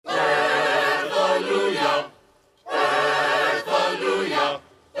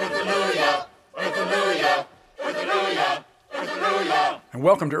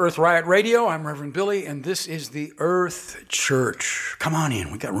Welcome to Earth Riot Radio. I'm Reverend Billy, and this is the Earth Church. Come on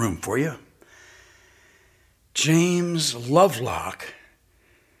in. We got room for you. James Lovelock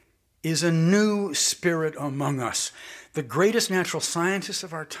is a new spirit among us. The greatest natural scientist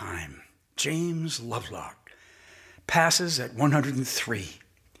of our time, James Lovelock, passes at 103.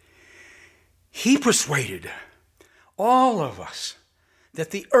 He persuaded all of us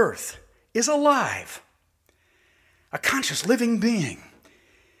that the earth is alive, a conscious living being.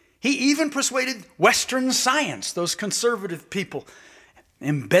 He even persuaded Western science, those conservative people,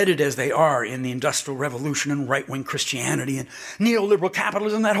 embedded as they are in the Industrial Revolution and right-wing Christianity and neoliberal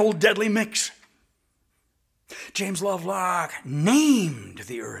capitalism, that whole deadly mix. James Lovelock named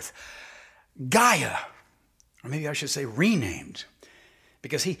the earth Gaia, or maybe I should say renamed,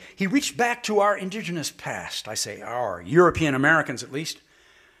 because he reached back to our indigenous past. I say our, European Americans at least.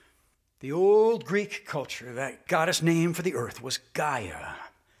 The old Greek culture, that goddess name for the earth was Gaia.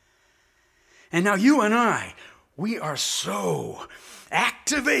 And now you and I, we are so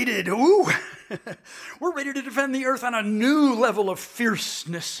activated. Ooh, we're ready to defend the earth on a new level of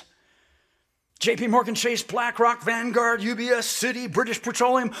fierceness. JP Morgan Chase, BlackRock, Vanguard, UBS, Citi, British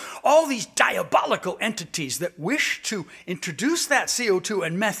Petroleum, all these diabolical entities that wish to introduce that CO2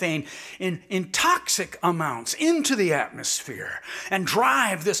 and methane in toxic amounts into the atmosphere and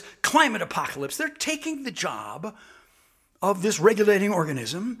drive this climate apocalypse. They're taking the job of this regulating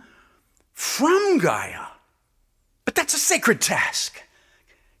organism from Gaia. But that's a sacred task.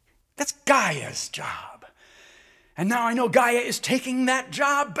 That's Gaia's job. And now I know Gaia is taking that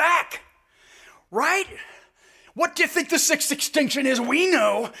job back. Right? What do you think the sixth extinction is? We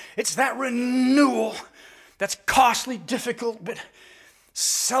know it's that renewal that's costly, difficult, but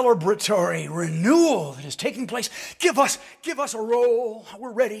celebratory renewal that is taking place. Give us a roll.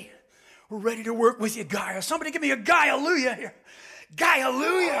 We're ready. We're ready to work with you, Gaia. Somebody give me a Gaia-luia here.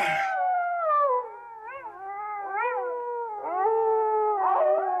 Gaia-luia.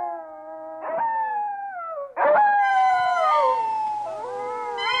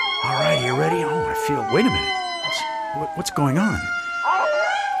 All right, you ready? Oh, I feel, wait a minute. What's going on?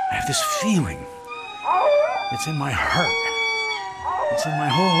 I have this feeling. It's in my heart. It's in my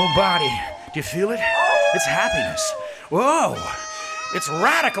whole body. Do you feel it? It's happiness. Whoa. It's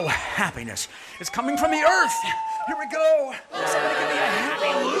radical happiness. It's coming from the earth. Here we go. Somebody give me a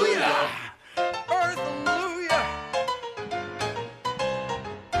hallelujah. Earth-luia.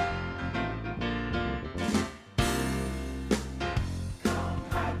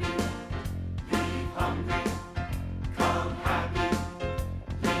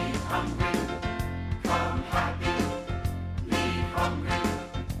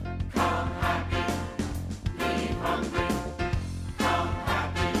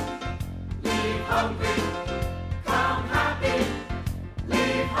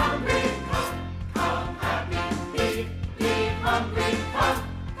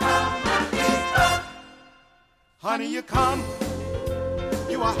 Honey, you come,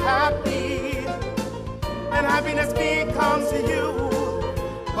 you are happy, and happiness becomes you.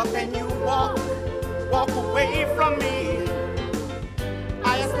 But then you walk away from me.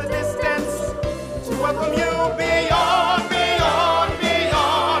 I ask the distance to welcome you beyond, beyond,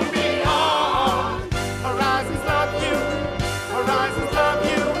 beyond, beyond. Horizons love you, horizons love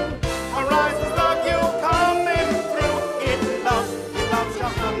you, horizons love you. Coming through, it loves your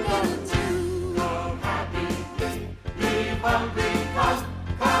hunger. Hungry, come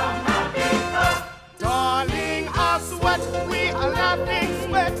happy, come. Darling, our sweat, we are laughing,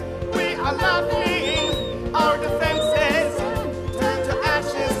 sweat, we are laughing. Our defenses turn to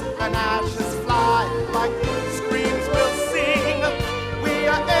ashes, and ashes fly like screams we'll sing. We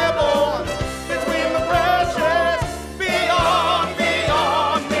are airborne between the pressures, beyond,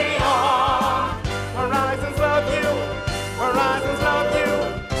 beyond, beyond. Horizons love you, horizons love you,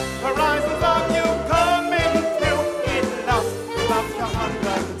 horizons love you.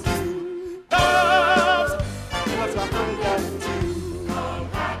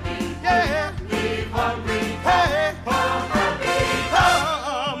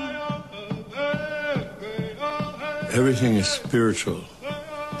 Everything is spiritual.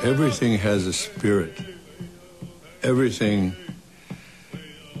 Everything has a spirit. Everything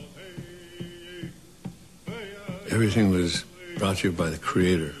was brought to you by the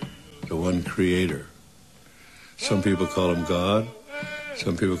Creator, the one Creator. Some people call him God.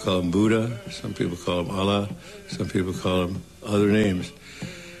 Some people call him Buddha. Some people call him Allah. Some people call him other names.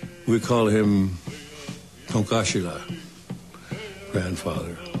 We call him Tonkashila,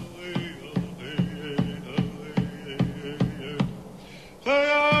 grandfather.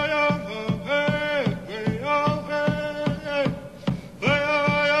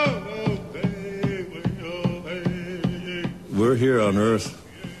 here on Earth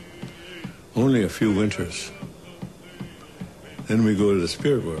only a few winters. Then we go to the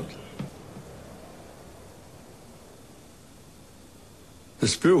spirit world. The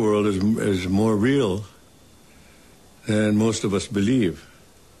spirit world is more real than most of us believe.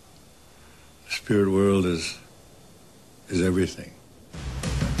 The spirit world is everything.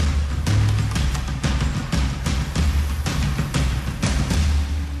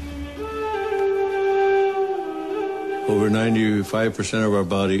 Over 95% of our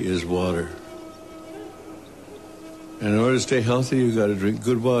body is water. And in order to stay healthy, you got to drink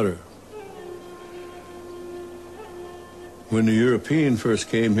good water. When the European first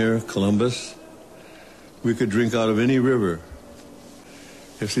came here, Columbus, we could drink out of any river.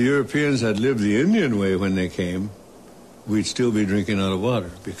 If the Europeans had lived the Indian way when they came, we'd still be drinking out of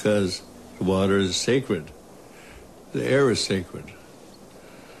water because the water is sacred. The air is sacred.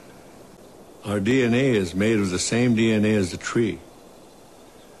 Our DNA is made of the same DNA as the tree.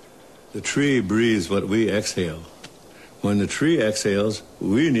 The tree breathes what we exhale. When the tree exhales,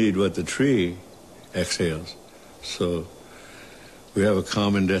 we need what the tree exhales. So we have a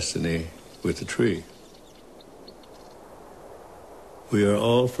common destiny with the tree. We are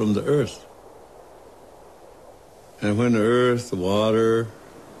all from the earth. And when the earth, the water,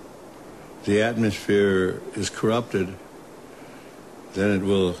 the atmosphere is corrupted, then it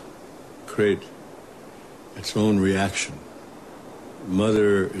will create its own reaction.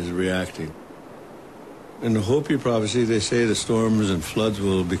 Mother is reacting. In the Hopi prophecy, they say the storms and floods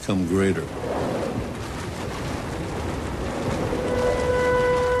will become greater.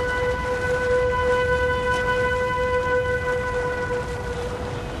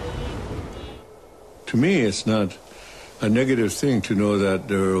 To me, it's not a negative thing to know that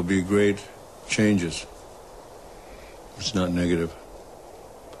there will be great changes. It's not negative.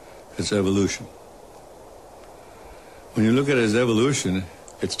 It's evolution. When you look at it as evolution,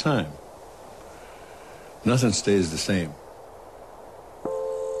 it's time. Nothing stays the same.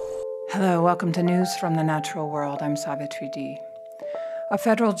 Hello, welcome to News from the Natural World. I'm Savitri D. A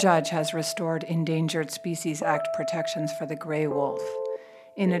federal judge has restored Endangered Species Act protections for the gray wolf.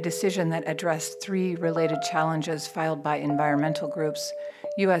 In a decision that addressed 3 related challenges filed by environmental groups,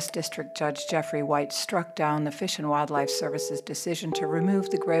 U.S. District Judge Jeffrey White struck down the Fish and Wildlife Service's decision to remove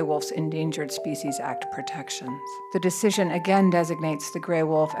the gray wolf's Endangered Species Act protections. The decision again designates the gray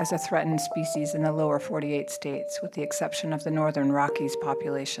wolf as a threatened species in the lower 48 states, with the exception of the northern Rockies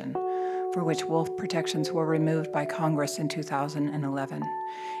population, for which wolf protections were removed by Congress in 2011.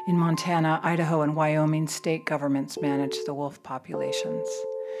 In Montana, Idaho, and Wyoming, state governments manage the wolf populations.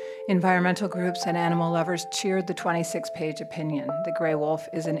 Environmental groups and animal lovers cheered the 26-page opinion. The gray wolf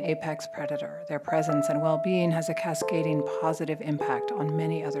is an apex predator. Their presence and well-being has a cascading positive impact on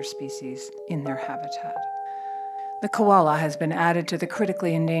many other species in their habitat. The koala has been added to the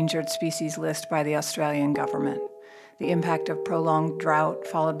critically endangered species list by the Australian government. The impact of prolonged drought,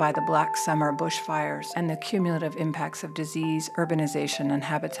 followed by the Black Summer bushfires, and the cumulative impacts of disease, urbanization, and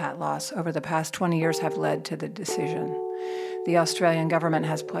habitat loss over the past 20 years have led to the decision. The Australian government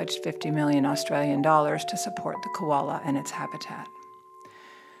has pledged 50 million Australian dollars to support the koala and its habitat.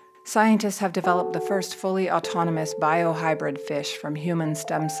 Scientists have developed the first fully autonomous biohybrid fish from human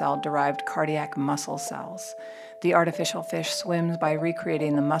stem cell-derived cardiac muscle cells. The artificial fish swims by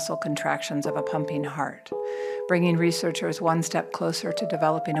recreating the muscle contractions of a pumping heart, bringing researchers one step closer to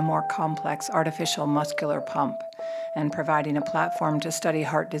developing a more complex artificial muscular pump and providing a platform to study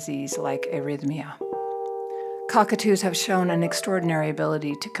heart disease like arrhythmia. Cockatoos have shown an extraordinary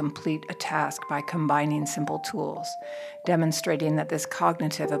ability to complete a task by combining simple tools, demonstrating that this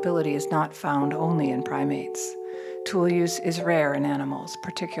cognitive ability is not found only in primates. Tool use is rare in animals,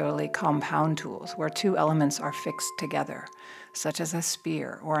 particularly compound tools, where 2 elements are fixed together, such as a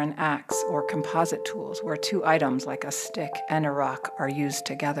spear or an axe, or composite tools, where 2 items like a stick and a rock are used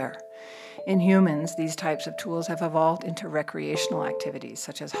together. In humans, these types of tools have evolved into recreational activities,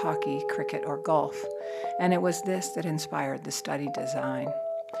 such as hockey, cricket, or golf, and it was this that inspired the study design.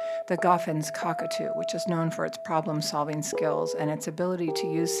 The Goffin's cockatoo, which is known for its problem-solving skills and its ability to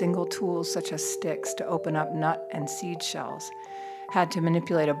use single tools such as sticks to open up nut and seed shells, had to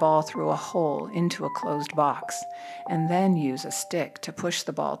manipulate a ball through a hole into a closed box, and then use a stick to push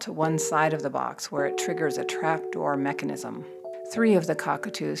the ball to one side of the box where it triggers a trapdoor mechanism. 3 of the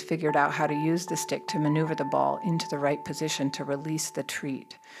cockatoos figured out how to use the stick to maneuver the ball into the right position to release the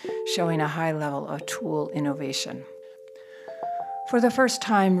treat, showing a high level of tool innovation. For the first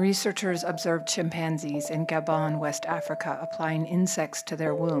time, researchers observed chimpanzees in Gabon, West Africa, applying insects to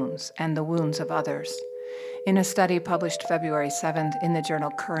their wounds and the wounds of others. In a study published February 7th in the journal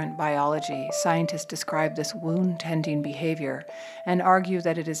Current Biology, scientists describe this wound-tending behavior and argue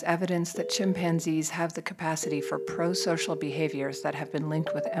that it is evidence that chimpanzees have the capacity for pro-social behaviors that have been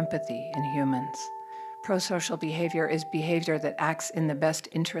linked with empathy in humans. Pro-social behavior is behavior that acts in the best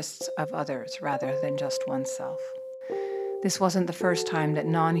interests of others rather than just oneself. This wasn't the first time that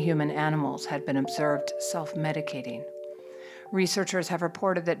non-human animals had been observed self-medicating. Researchers have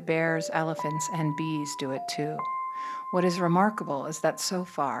reported that bears, elephants, and bees do it too. What is remarkable is that so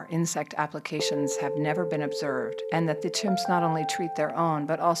far, insect applications have never been observed, and that the chimps not only treat their own,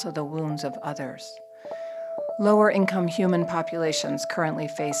 but also the wounds of others. Lower-income human populations currently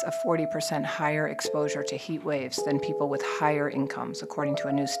face a 40% higher exposure to heat waves than people with higher incomes, according to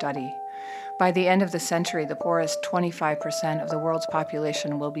a new study. By the end of the century, the poorest 25% of the world's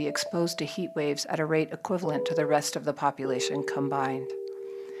population will be exposed to heat waves at a rate equivalent to the rest of the population combined.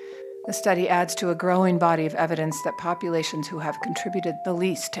 The study adds to a growing body of evidence that populations who have contributed the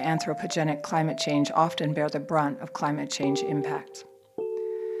least to anthropogenic climate change often bear the brunt of climate change impacts.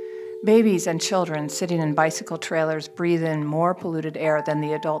 Babies and children sitting in bicycle trailers breathe in more polluted air than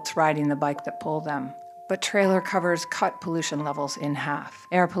the adults riding the bike that pull them. But trailer covers cut pollution levels in half.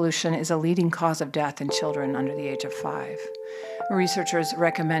 Air pollution is a leading cause of death in children under the age of 5. Researchers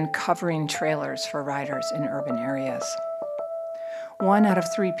recommend covering trailers for riders in urban areas. 1 out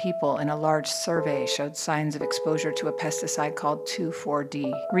of 3 people in a large survey showed signs of exposure to a pesticide called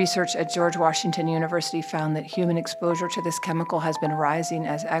 2,4-D. Research at George Washington University found that human exposure to this chemical has been rising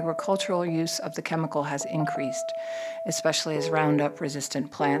as agricultural use of the chemical has increased, especially as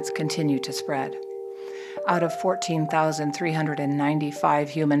Roundup-resistant plants continue to spread. Out of 14,395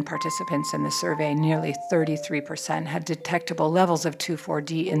 human participants in the survey, nearly 33% had detectable levels of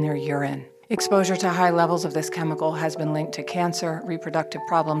 2,4-D in their urine. Exposure to high levels of this chemical has been linked to cancer, reproductive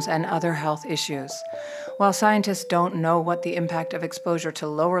problems, and other health issues. While scientists don't know what the impact of exposure to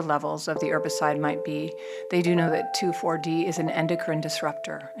lower levels of the herbicide might be, they do know that 2,4-D is an endocrine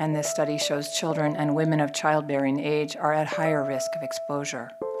disruptor, and this study shows children and women of childbearing age are at higher risk of exposure.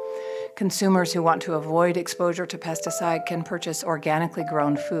 Consumers who want to avoid exposure to pesticide can purchase organically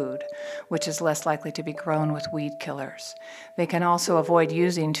grown food, which is less likely to be grown with weed killers. They can also avoid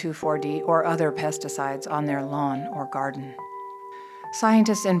using 2,4-D or other pesticides on their lawn or garden.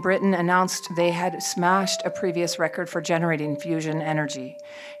 Scientists in Britain announced they had smashed a previous record for generating fusion energy,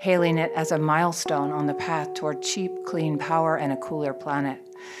 hailing it as a milestone on the path toward cheap, clean power and a cooler planet.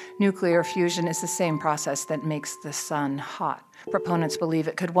 Nuclear fusion is the same process that makes the sun hot. Proponents believe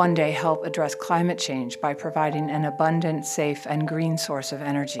it could one day help address climate change by providing an abundant, safe, and green source of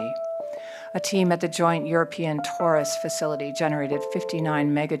energy. A team at the Joint European Torus facility generated 59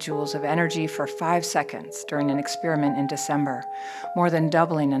 megajoules of energy for 5 seconds during an experiment in December, more than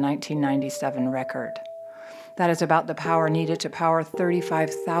doubling a 1997 record. That is about the power needed to power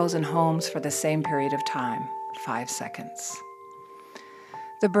 35,000 homes for the same period of time, 5 seconds.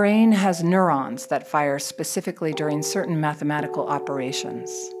 The brain has neurons that fire specifically during certain mathematical operations.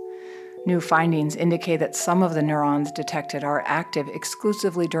 New findings indicate that some of the neurons detected are active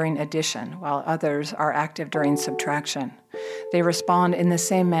exclusively during addition, while others are active during subtraction. They respond in the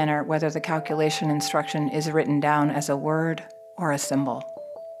same manner whether the calculation instruction is written down as a word or a symbol.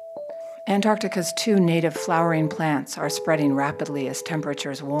 Antarctica's 2 native flowering plants are spreading rapidly as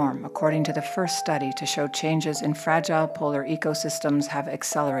temperatures warm, according to the first study to show changes in fragile polar ecosystems have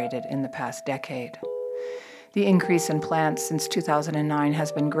accelerated in the past decade. The increase in plants since 2009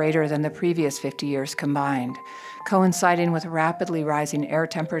 has been greater than the previous 50 years combined, coinciding with rapidly rising air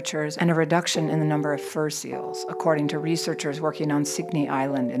temperatures and a reduction in the number of fur seals, according to researchers working on Cygne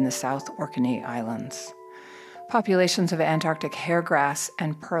Island in the South Orkney Islands. Populations of Antarctic hairgrass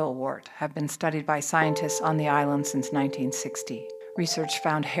and pearlwort have been studied by scientists on the island since 1960. Research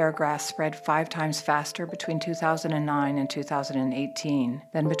found hairgrass spread 5 times faster between 2009 and 2018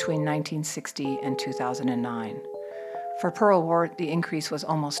 than between 1960 and 2009. For pearlwort, the increase was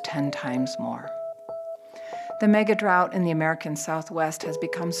almost 10 times more. The mega drought in the American Southwest has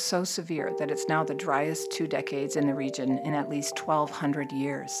become so severe that it's now the driest 2 decades in the region in at least 1,200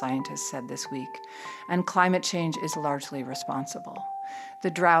 years, scientists said this week, and climate change is largely responsible. The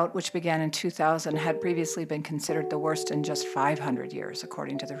drought, which began in 2000, had previously been considered the worst in just 500 years,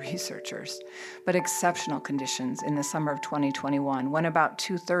 according to the researchers. But exceptional conditions in the summer of 2021, when about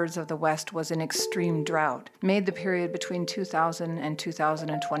 2/3 of the West was in extreme drought, made the period between 2000 and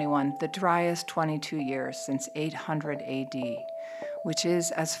 2021 the driest 22 years since 800 AD, which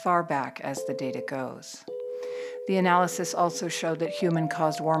is as far back as the data goes. The analysis also showed that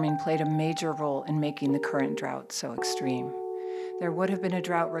human-caused warming played a major role in making the current drought so extreme. There would have been a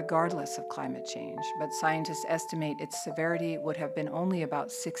drought regardless of climate change, but scientists estimate its severity would have been only about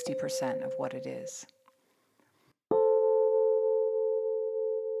 60% of what it is.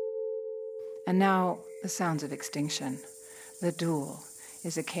 And now, the sounds of extinction. The dhoul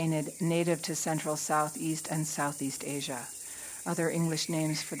is a canid native to Central, Southeast, and Southeast Asia. Other English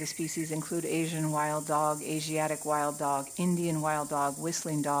names for the species include Asian wild dog, Asiatic wild dog, Indian wild dog,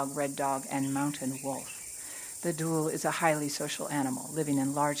 whistling dog, red dog, and mountain wolf. The dhoul is a highly social animal, living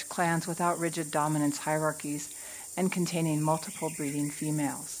in large clans without rigid dominance hierarchies and containing multiple breeding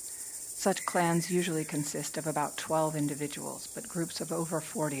females. Such clans usually consist of about 12 individuals, but groups of over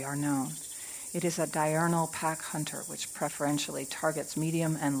 40 are known. It is a diurnal pack hunter which preferentially targets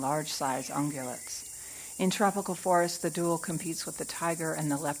medium and large-size ungulates. In tropical forests, the dhoul competes with the tiger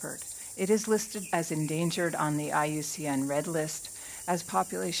and the leopard. It is listed as endangered on the IUCN Red List, as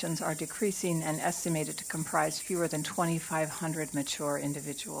populations are decreasing and estimated to comprise fewer than 2,500 mature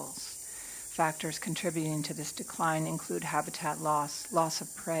individuals. Factors contributing to this decline include habitat loss, loss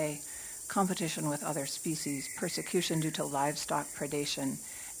of prey, competition with other species, persecution due to livestock predation,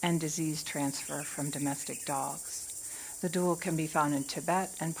 and disease transfer from domestic dogs. The dhoul can be found in Tibet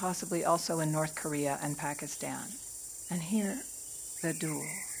and possibly also in North Korea and Pakistan. And here, the dhoul,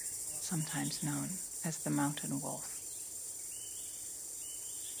 sometimes known as the mountain wolf.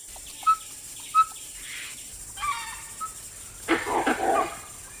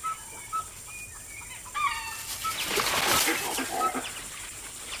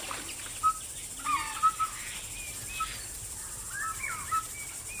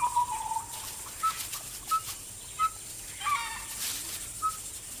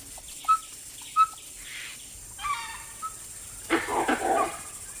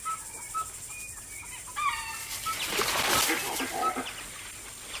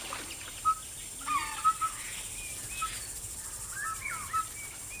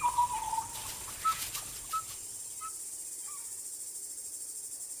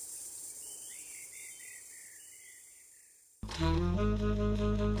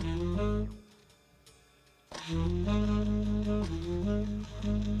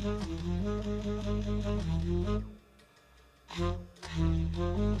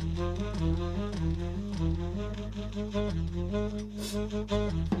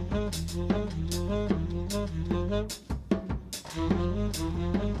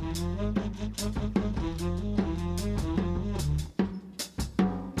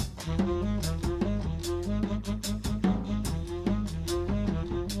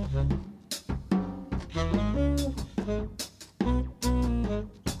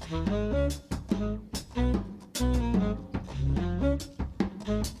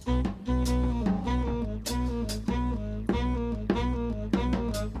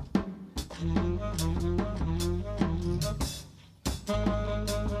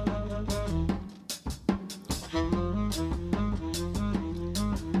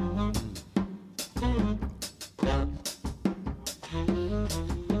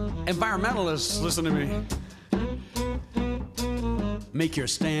 Environmentalists, listen to me. Make your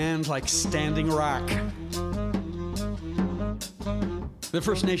stand like Standing Rock. The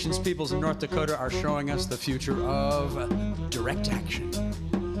First Nations peoples in North Dakota are showing us the future of direct action.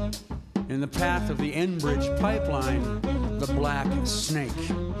 In the path of the Enbridge pipeline, the black snake.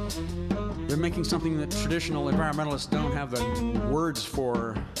 They're making something that traditional environmentalists don't have the words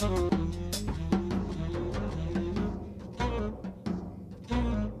for.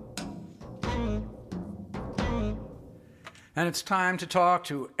 And it's time to talk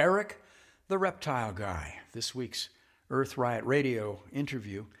to Eric, the reptile guy, this week's Earth Riot Radio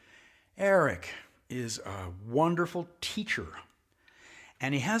interview. Eric is a wonderful teacher,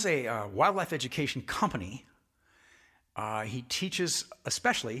 and he has a wildlife education company. He teaches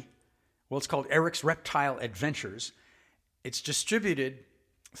especially, well, it's called Eric's Reptile Adventures. It's distributed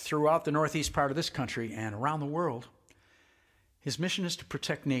throughout the northeast part of this country and around the world. His mission is to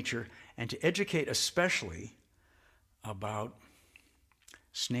protect nature and to educate especially about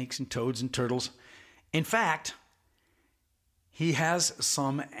snakes and toads and turtles. In fact, he has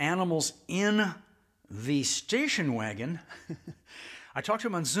some animals in the station wagon. I talked to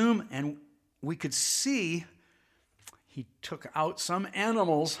him on Zoom, and we could see he took out some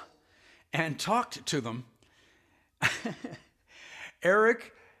animals and talked to them.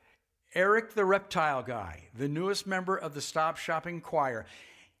 Eric the reptile guy, the newest member of the Stop Shopping Choir.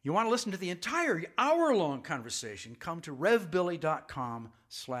 You want to listen to the entire hour-long conversation, come to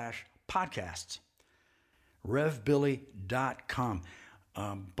revbilly.com/podcasts. revbilly.com.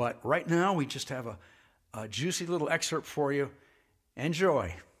 But right now, we just have a juicy little excerpt for you.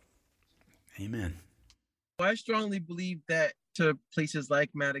 Enjoy. Amen. I strongly believe that to places like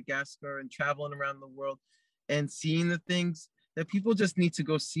Madagascar and traveling around the world and seeing the things that people just need to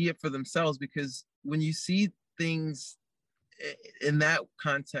go see it for themselves, because when you see things in that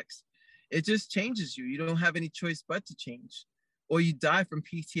context, it just changes you. You don't have any choice but to change, or you die from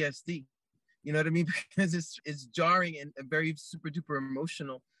PTSD. You know what I mean? Because it's jarring and very super duper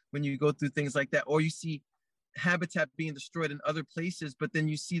emotional when you go through things like that, or you see habitat being destroyed in other places, but then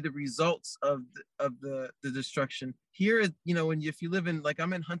you see the results of the destruction. Here, you know, if you live in, like,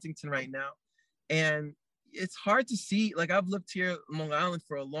 I'm in Huntington right now, and it's hard to see, like, I've lived here in Long Island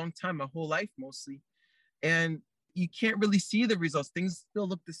for a long time, my whole life mostly, and you can't really see the results. Things still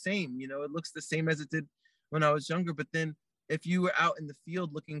look the same, you know, it looks the same as it did when I was younger. But then if you were out in the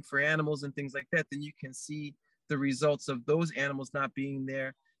field looking for animals and things like that, then you can see the results of those animals not being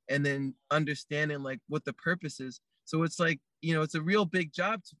there, and then understanding like what the purpose is. So it's like, you know, it's a real big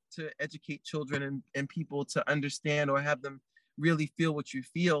job to educate children and people to understand, or have them really feel what you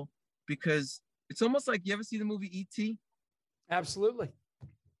feel, because it's almost like, you ever see the movie E.T.? Absolutely.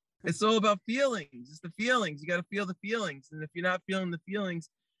 It's all about feelings. It's the feelings. You got to feel the feelings. And if you're not feeling the feelings,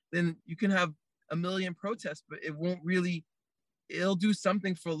 then you can have a million protests, but it won't really, it'll do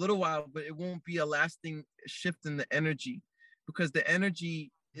something for a little while, but it won't be a lasting shift in the energy, because the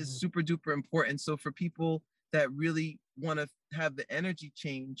energy is super duper important. So for people that really want to have the energy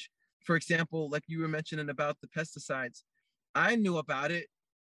change, for example, like you were mentioning about the pesticides, I knew about it,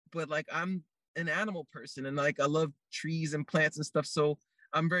 but like, I'm an animal person, and like I love trees and plants and stuff. So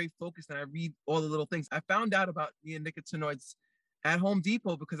I'm very focused, and I read all the little things. I found out about neonicotinoids at Home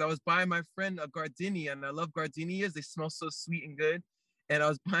Depot because I was buying my friend a gardenia, and I love gardenias. They smell so sweet and good. And I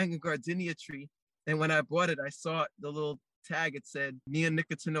was buying a gardenia tree. And when I bought it, I saw the little tag. It said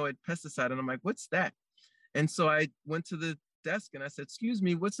neonicotinoid pesticide. And I'm like, what's that? And so I went to the desk and I said, excuse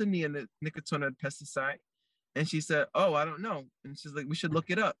me, what's a neonicotinoid pesticide? And she said, oh, I don't know. And she's like, we should look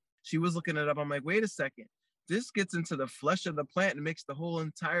it up. She was looking it up. I'm like, wait a second. This gets into the flesh of the plant and makes the whole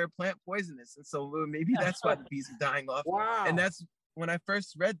entire plant poisonous. And so maybe that's why the bees are dying off. Wow. And that's when I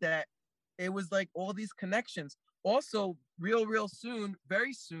first read that, it was like all these connections. Also, real soon,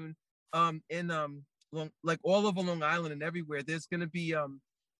 very soon, like all over Long Island and everywhere, there's going to be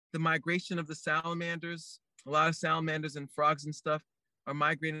the migration of the salamanders. A lot of salamanders and frogs and stuff are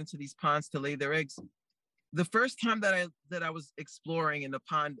migrating into these ponds to lay their eggs. The first time that I was exploring in the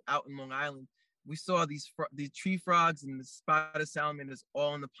pond out in Long Island, we saw these tree frogs and the spotted salamanders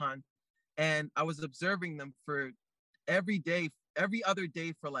all in the pond. And I was observing them for every other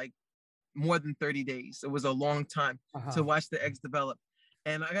day for like more than 30 days. It was a long time to watch the eggs develop.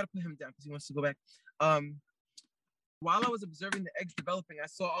 And I got to put him down because he wants to go back. While I was observing the eggs developing, I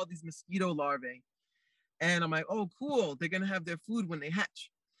saw all these mosquito larvae. And I'm like, oh, cool. They're going to have their food when they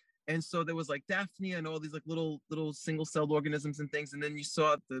hatch. And so there was like Daphnia and all these like little single-celled organisms and things. And then you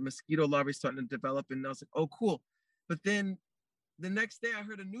saw the mosquito larvae starting to develop. And I was like, oh, cool. But then the next day I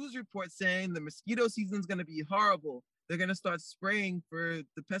heard a news report saying the mosquito season is going to be horrible. They're going to start spraying for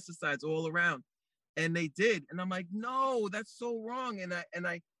the pesticides all around. And they did. And I'm like, no, that's so wrong. And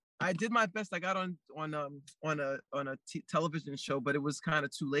I did my best. I got on a television show, but it was kind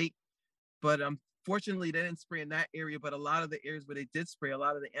of too late. But fortunately, they didn't spray in that area, but a lot of the areas where they did spray, a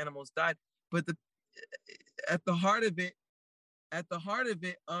lot of the animals died. But at the heart of it,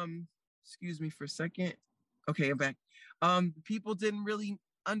 excuse me for a second. Okay, I'm back. People didn't really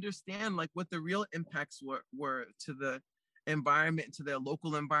understand like what the real impacts were to the environment, to their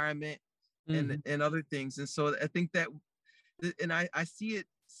local environment, and other things. And so I think that, and I see it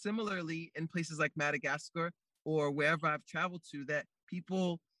similarly in places like Madagascar or wherever I've traveled to, that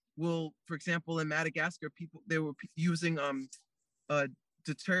people will, for example, in Madagascar, they were using a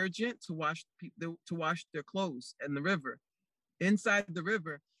detergent to wash their clothes in the river, inside the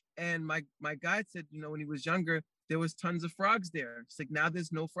river. And my guide said, you know, when he was younger, there was tons of frogs there. It's like, now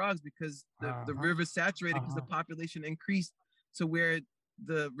there's no frogs because the river's saturated because the population increased to where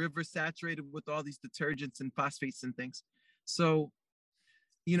the river saturated with all these detergents and phosphates and things. So,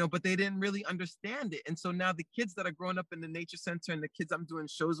 you know, but they didn't really understand it. And so now the kids that are growing up in the nature center and the kids I'm doing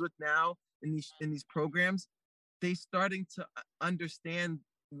shows with now in these programs, they starting to understand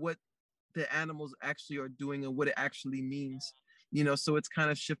what the animals actually are doing and what it actually means, you know, so it's kind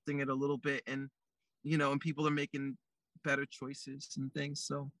of shifting it a little bit, and, you know, and people are making better choices and things.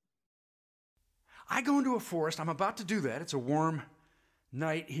 So I go into a forest. I'm about to do that. It's a warm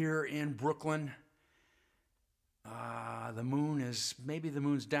night here in Brooklyn. The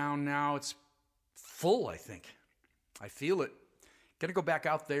moon's down now. It's full, I think. I feel it. Gonna go back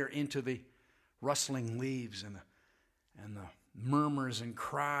out there into the rustling leaves and the murmurs and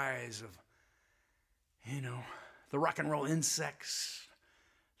cries of, you know, the rock and roll insects,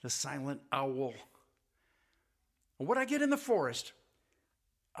 the silent owl. What I get in the forest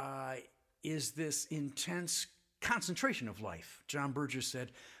is this intense concentration of life. John Burgess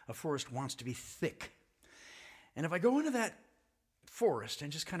said, a forest wants to be thick. And if I go into that forest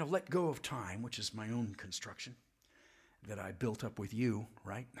and just kind of let go of time, which is my own construction that I built up with you,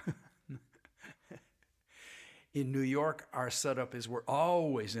 right? In New York, our setup is we're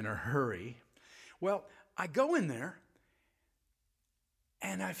always in a hurry. Well, I go in there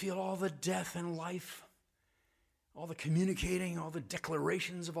and I feel all the death and life, all the communicating, all the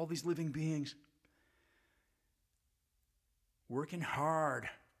declarations of all these living beings. Working hard,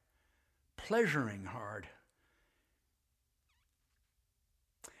 pleasuring hard.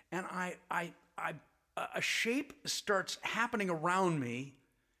 And a shape starts happening around me,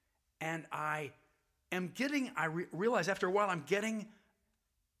 and I realize after a while I'm getting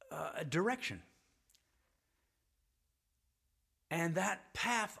a direction. And that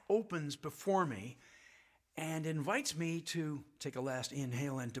path opens before me and invites me to take a last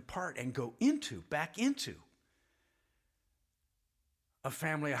inhale and depart and go back into a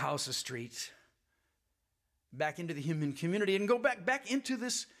family, a house, a street, back into the human community, and go back into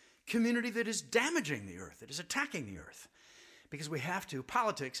this community that is damaging the earth, that is attacking the earth. Because we have to,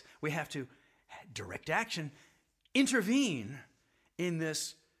 politics, we have to direct action, intervene in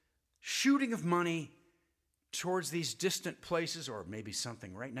this shooting of money towards these distant places, or maybe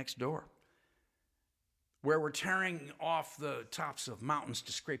something right next door, where we're tearing off the tops of mountains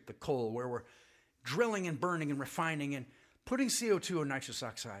to scrape the coal, where we're drilling and burning and refining and putting CO2 and nitrous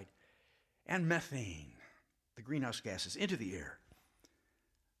oxide and methane, the greenhouse gases, into the air,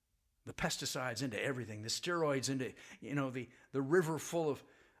 the pesticides into everything, the steroids into, the river full of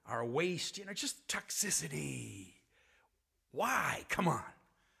our waste, just toxicity. Why? Come on.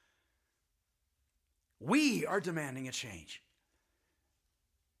 We are demanding a change.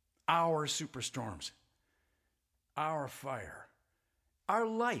 Our superstorms, our fire, our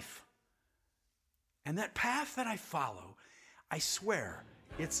life. And that path that I follow, I swear,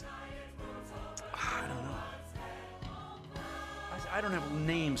 it's, I don't know. I don't have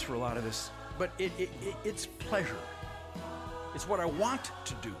names for a lot of this, but it's pleasure. It's what I want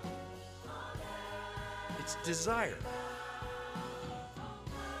to do. It's desire.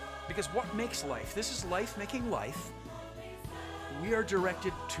 Because what makes life? This is life making life. We are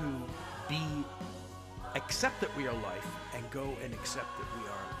directed to accept that we are life and go and accept that we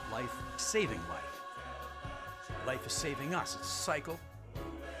are life saving life. Life is saving us. It's a cycle.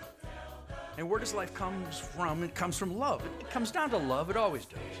 And where does life come from? It comes from love. It comes down to love. It always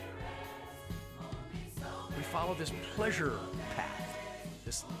does. We follow this pleasure path,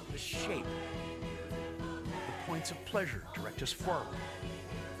 this shape. The points of pleasure direct us forward.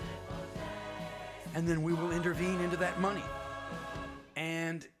 And then we will intervene into that money.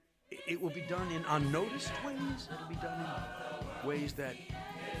 And it will be done in unnoticed ways. It'll be done in ways that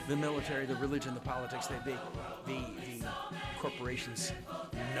the military, the religion, the politics, the corporations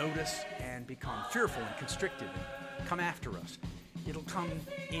notice and become fearful and constricted and come after us. It'll come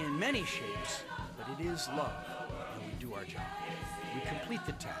in many shapes, but it is love, and we do our job. We complete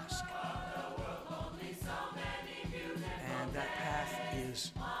the task. And that path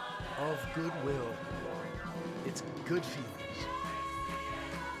is of goodwill. It's good feelings.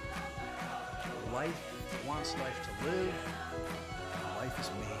 Life wants life to live, and life is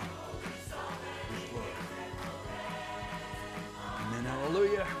made with love. Amen,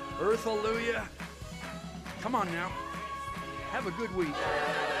 hallelujah. Earth, hallelujah. Come on now. Have a good week.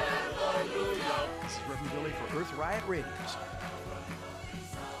 This is Reverend Billy for Earth Riot Radio.